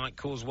 and they might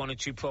cause one or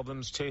two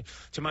problems to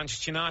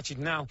Manchester United.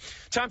 Now,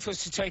 time for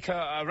us to take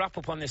a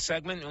wrap-up on this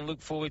segment and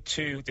look forward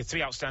to the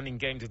 3 outstanding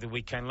games of the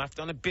weekend left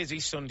on a busy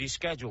Sunday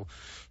schedule.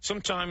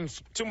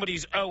 Sometimes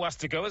somebody's has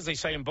to go, as they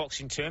say in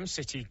boxing terms.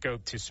 City go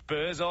to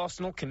Spurs.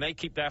 Arsenal, can they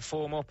keep their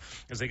form up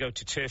as they go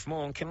to Turf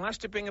Moor? And can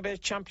Leicester bring a bit of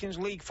Champions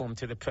League form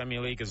to the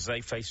Premier League as they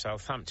face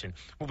Southampton?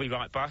 We'll be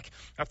right back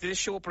after this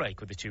short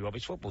break with the Two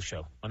Robbies Football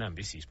Show on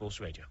NBC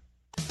Sports Radio.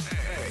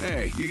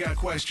 Hey, you got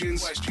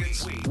questions?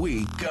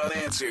 We got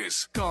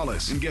answers. Call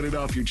us and get it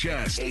off your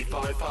chest.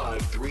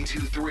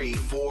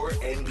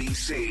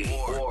 855-323-4NBC.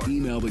 Or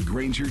email the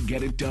Granger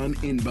Get It Done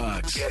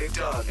inbox. Get it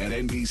done at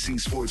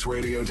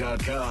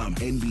NBCSportsRadio.com.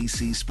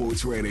 NBC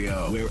Sports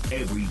Radio, where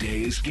every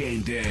day is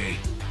game day.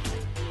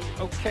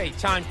 Okay,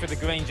 time for the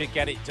Granger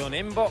Get It Done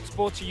inbox,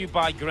 brought to you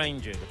by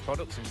Granger. The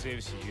products and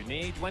services you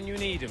need when you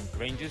need them.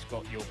 Granger's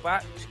got your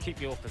back to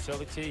keep your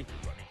facility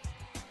running.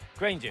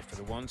 Granger, for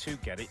the ones who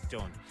get it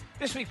done.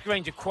 This week's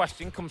Granger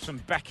question comes from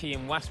Becky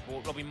in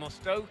Westport. Robbie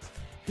Mustoe,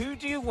 who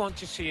do you want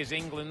to see as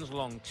England's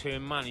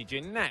long-term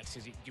manager next?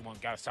 Do you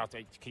want Gareth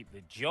Southgate to keep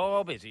the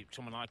job? Is it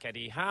someone like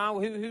Eddie Howe?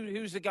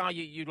 Who's the guy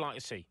you'd like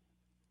to see?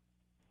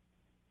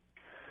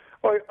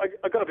 Well,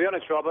 I've got to be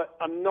honest, Robert.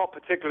 I'm not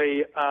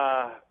particularly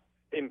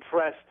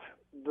impressed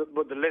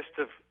with the list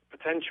of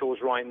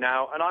potentials right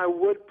now, and I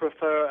would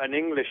prefer an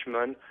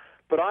Englishman,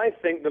 but I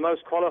think the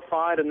most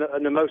qualified and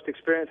the most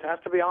experienced has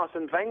to be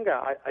Arsene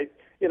Wenger.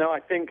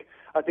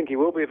 I think he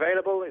will be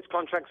available. His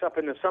contract's up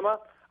in the summer.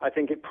 I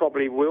think it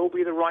probably will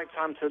be the right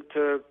time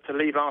to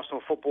leave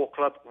Arsenal Football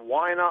Club.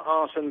 Why not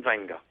Arsene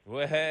Wenger?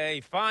 Well,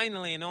 hey,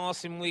 finally an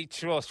Arsene we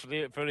trust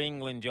for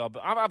England job.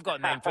 I've got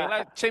a name for you.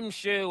 Like Tim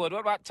Sherwood.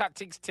 What about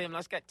Tactics Tim?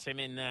 Let's get Tim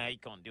in there. He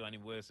can't do any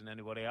worse than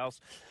anybody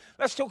else.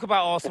 Let's talk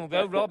about Arsenal,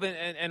 though. Rob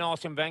and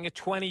Arsene Wenger,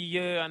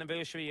 20-year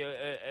anniversary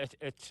at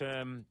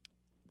the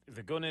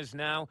Gunners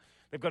now.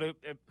 They've got a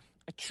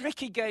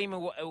tricky game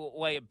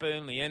away at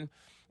Burnley, and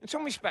in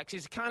some respects,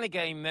 it's the kind of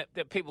game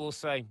that people will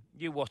say,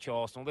 you watch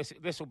Arsenal,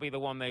 this will be the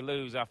one they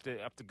lose after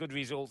good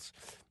results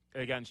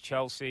against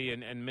Chelsea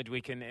and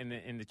midweek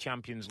in the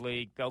Champions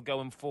League. They'll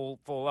go and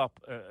fall up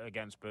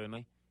against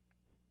Burnley.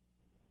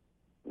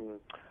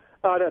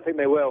 I don't think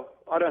they will.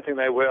 I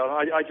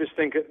just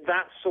think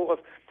that sort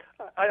of...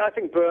 I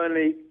think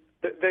Burnley,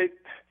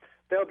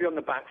 they'll be on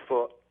the back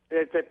foot.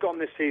 They've gone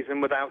this season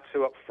without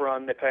two up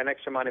front. They play an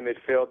extra man in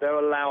midfield. They'll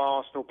allow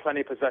Arsenal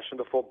plenty of possession of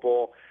the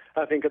football.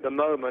 I think at the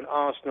moment,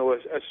 Arsenal are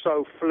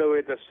so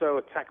fluid, they're so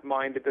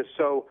attack-minded, they're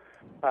so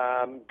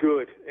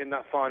good in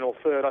that final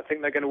third. I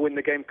think they're going to win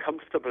the game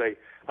comfortably.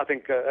 I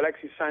think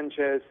Alexis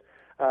Sanchez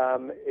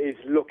is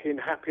looking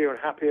happier and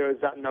happier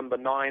as that number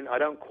 9. I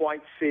don't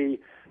quite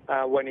see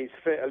when he's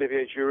fit,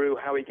 Olivier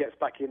Giroud, how he gets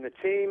back in the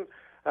team,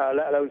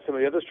 let alone some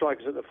of the other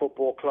strikers at the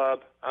football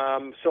club.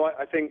 So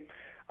I think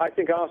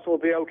Arsenal will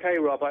be okay,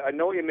 Rob. I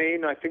know what you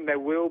mean. I think there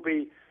will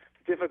be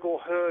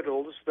difficult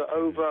hurdles that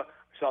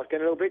starts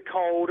getting a little bit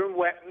cold and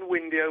wet and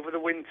windy over the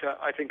winter.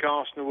 I think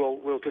Arsenal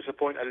will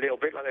disappoint a little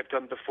bit like they've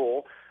done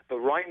before. But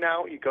right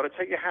now, you've got to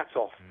take your hat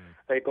off.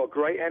 They've got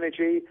great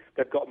energy.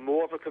 They've got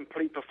more of a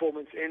complete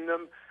performance in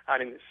them.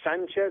 And in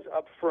Sanchez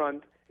up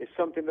front is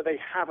something that they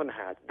haven't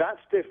had.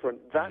 That's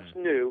different. That's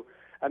new.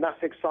 And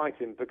that's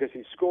exciting because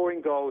he's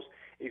scoring goals.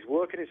 He's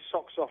working his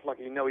socks off like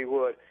you know he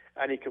would.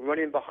 And he can run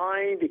in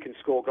behind. He can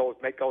score goals,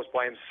 make goals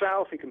by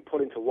himself. He can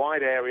pull into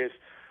wide areas.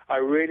 I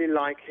really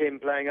like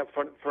him playing up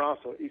front for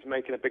Arsenal. He's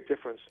making a big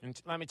difference.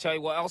 And let me tell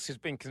you what else has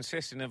been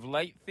consistent of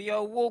late.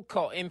 Theo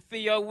Walcott. In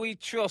Theo we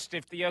trust.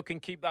 If Theo can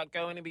keep that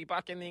going, he'll be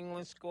back in the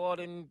England squad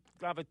and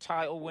have a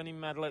title-winning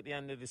medal at the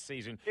end of the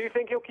season. Do you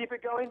think he'll keep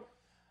it going?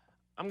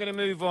 I'm going to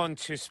move on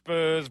to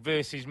Spurs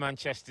versus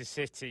Manchester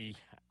City.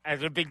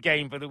 As a big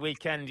game for the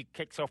weekend. It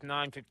kicks off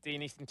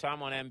 9:15 Eastern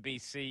Time on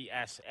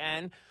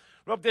NBCSN.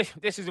 Rob,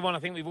 this is the one I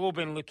think we've all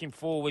been looking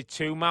forward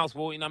to.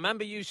 Mouth-watering. I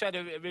remember you said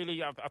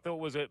I thought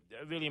was a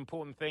really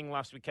important thing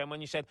last weekend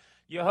when you said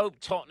you hope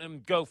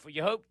Tottenham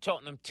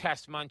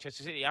test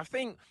Manchester City. I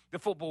think the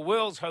football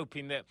world's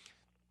hoping that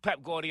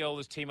Pep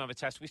Guardiola's team have a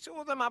test. We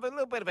saw them have a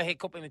little bit of a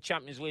hiccup in the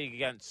Champions League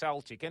against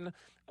Celtic, and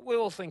we're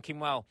all thinking,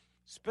 well,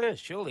 Spurs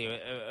surely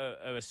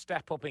are a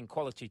step up in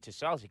quality to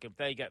Celtic if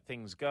they get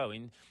things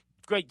going.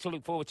 Great to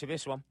look forward to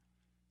this one.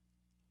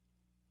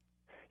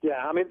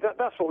 Yeah, I mean,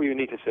 that's what we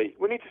need to see.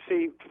 We need to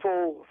see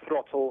full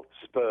throttle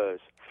Spurs.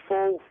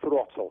 Full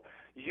throttle.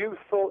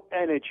 Youthful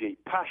energy,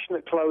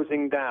 passionate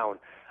closing down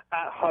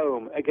at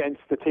home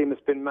against the team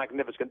that's been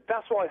magnificent.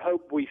 That's what I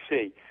hope we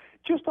see.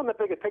 Just on the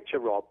bigger picture,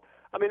 Rob,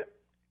 I mean,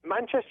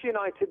 Manchester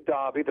United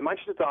derby, the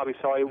Manchester derby,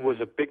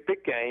 was a big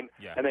game,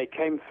 and they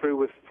came through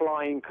with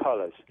flying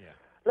colours. Yeah.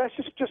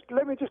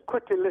 Let me just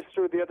quickly list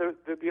through the other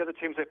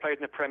teams they played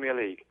in the Premier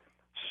League: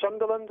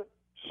 Sunderland,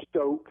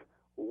 Stoke,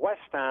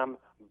 West Ham,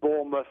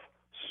 Bournemouth,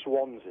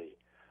 Swansea.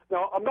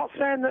 Now, I'm not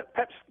saying that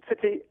Pep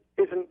City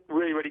isn't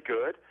really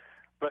good,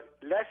 but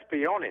let's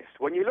be honest.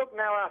 When you look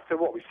now after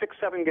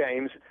 6-7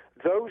 games,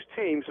 those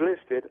teams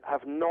listed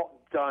have not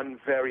done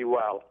very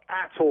well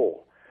at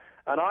all.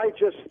 And I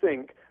just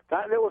think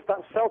that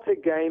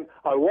Celtic game,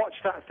 I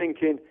watched that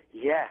thinking,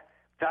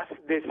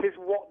 this is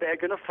what they're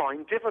going to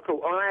find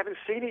difficult. And I haven't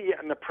seen it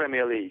yet in the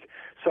Premier League.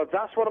 So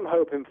that's what I'm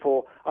hoping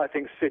for. I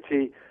think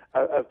City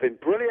have been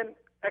brilliant,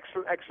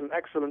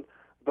 excellent,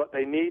 but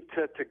they need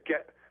to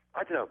get,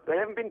 I don't know, they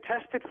haven't been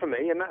tested for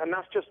me, and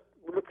that's just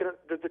looking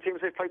at the teams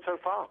they've played so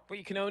far. But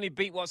you can only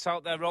beat what's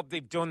out there, Rob.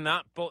 They've done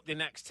that, but the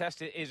next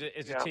test is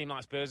a team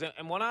like Spurs.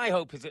 And what I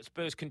hope is that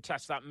Spurs can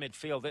test that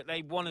midfield, that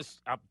they want to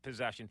have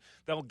possession.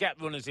 They'll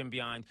get runners in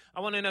behind.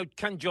 I want to know,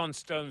 can John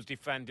Stones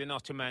defend and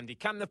Otamendi?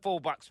 Can the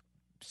fullbacks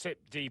sit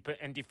deeper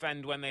and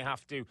defend when they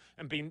have to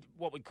and be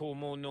what we call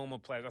more normal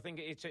players? I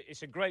think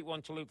it's a great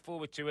one to look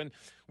forward to. And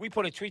we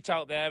put a tweet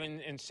out there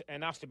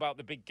and asked about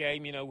the big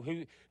game,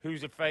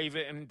 who's a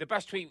favourite. And the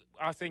best tweet,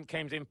 I think,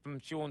 came in from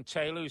Sean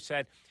Taylor, who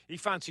said he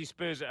fancies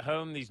Spurs at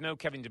home. There's no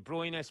Kevin De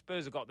Bruyne.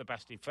 Spurs have got the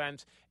best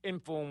defence.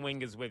 Informed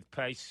wingers with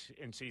pace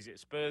and sees it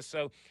Spurs.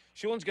 So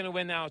Sean's going to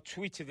win our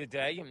tweet of the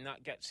day, and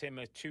that gets him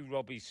a 2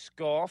 Robbie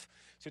scarf.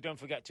 So don't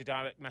forget to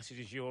direct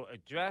message your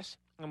address,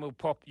 and we'll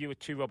pop you a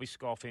 2 Robbie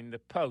scarf in the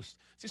post.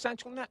 It's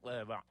essential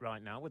netwear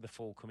right now with the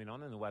fall coming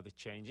on and the weather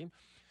changing.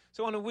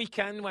 So on a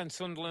weekend when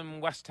Sunderland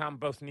and West Ham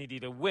both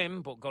needed a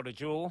win but got a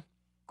draw,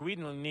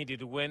 Greenland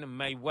needed a win and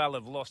may well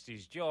have lost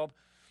his job.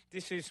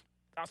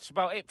 That's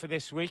about it for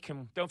this week.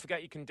 And don't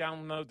forget you can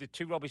download the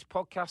 2 Robbies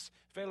podcast,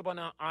 available on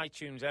our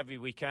iTunes every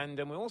weekend.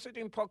 And we're also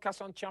doing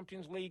podcasts on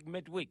Champions League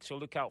midweek, so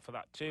look out for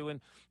that too.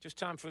 And just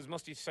time for us,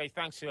 Mustoe, to say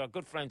thanks to our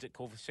good friends at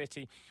Culver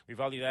City. We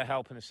value their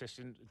help and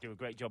assistance. Do a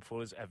great job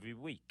for us every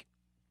week.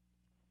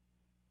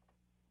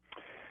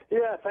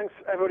 Yeah, thanks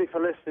everybody for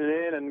listening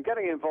in and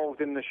getting involved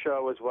in the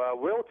show as well.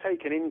 We'll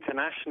take an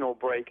international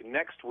break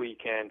next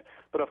weekend,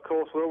 but of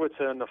course we'll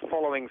return the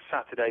following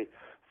Saturday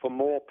for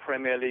more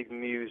Premier League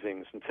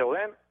musings. Until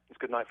then, it's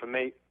good night from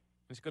me.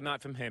 It's good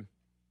night from him.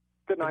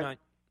 Good night.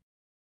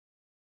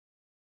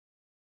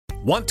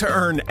 Want to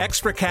earn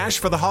extra cash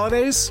for the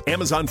holidays?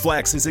 Amazon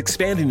Flex is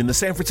expanding in the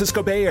San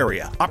Francisco Bay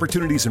Area.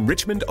 Opportunities in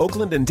Richmond,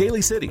 Oakland, and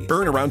Daly City.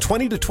 Earn around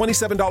 $20 to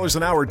 $27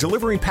 an hour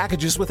delivering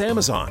packages with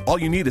Amazon. All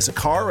you need is a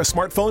car, a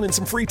smartphone, and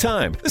some free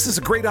time. This is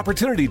a great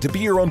opportunity to be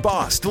your own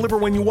boss, deliver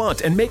when you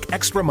want, and make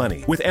extra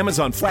money. With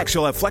Amazon Flex,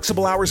 you'll have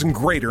flexible hours and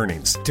great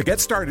earnings. To get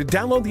started,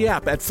 download the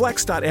app at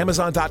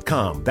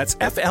flex.amazon.com. That's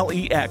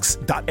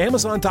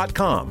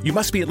FLEX.amazon.com. You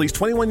must be at least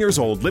 21 years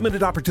old.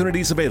 Limited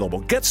opportunities available.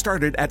 Get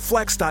started at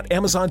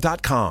flex.amazon.com.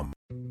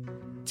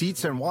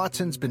 Dietz &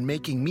 Watson's been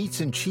making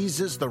meats and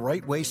cheeses the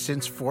right way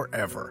since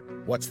forever.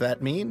 What's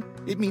that mean?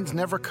 It means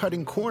never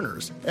cutting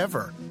corners,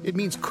 ever. It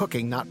means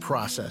cooking, not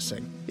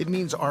processing. It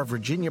means our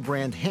Virginia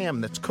brand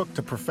ham that's cooked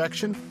to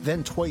perfection,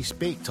 then twice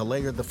baked to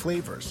layer the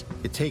flavors.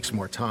 It takes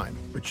more time,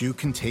 but you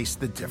can taste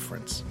the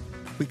difference.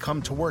 We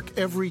come to work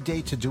every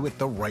day to do it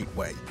the right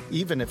way,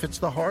 even if it's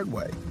the hard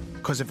way.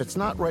 Because if it's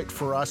not right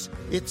for us,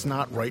 it's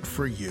not right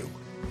for you.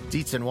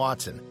 Dietz &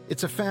 Watson,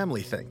 it's a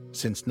family thing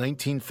since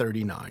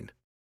 1939.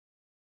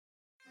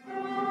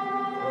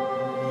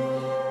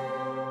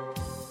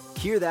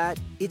 Hear that?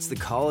 It's the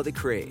call of the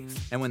Crave.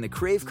 And when the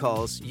Crave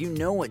calls, you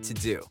know what to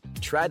do.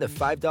 Try the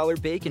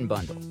 $5 Bacon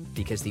Bundle,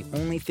 because the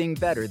only thing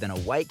better than a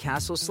White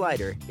Castle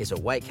slider is a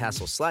White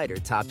Castle slider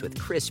topped with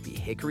crispy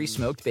hickory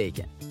smoked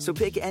bacon. So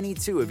pick any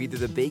two of either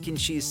the Bacon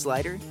Cheese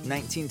Slider,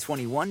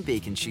 1921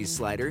 Bacon Cheese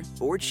Slider,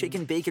 or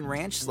Chicken Bacon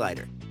Ranch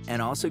Slider.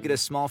 And also get a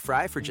small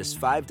fry for just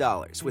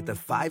 $5 with the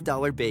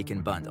 $5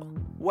 Bacon Bundle.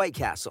 White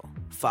Castle.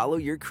 Follow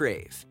your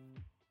Crave.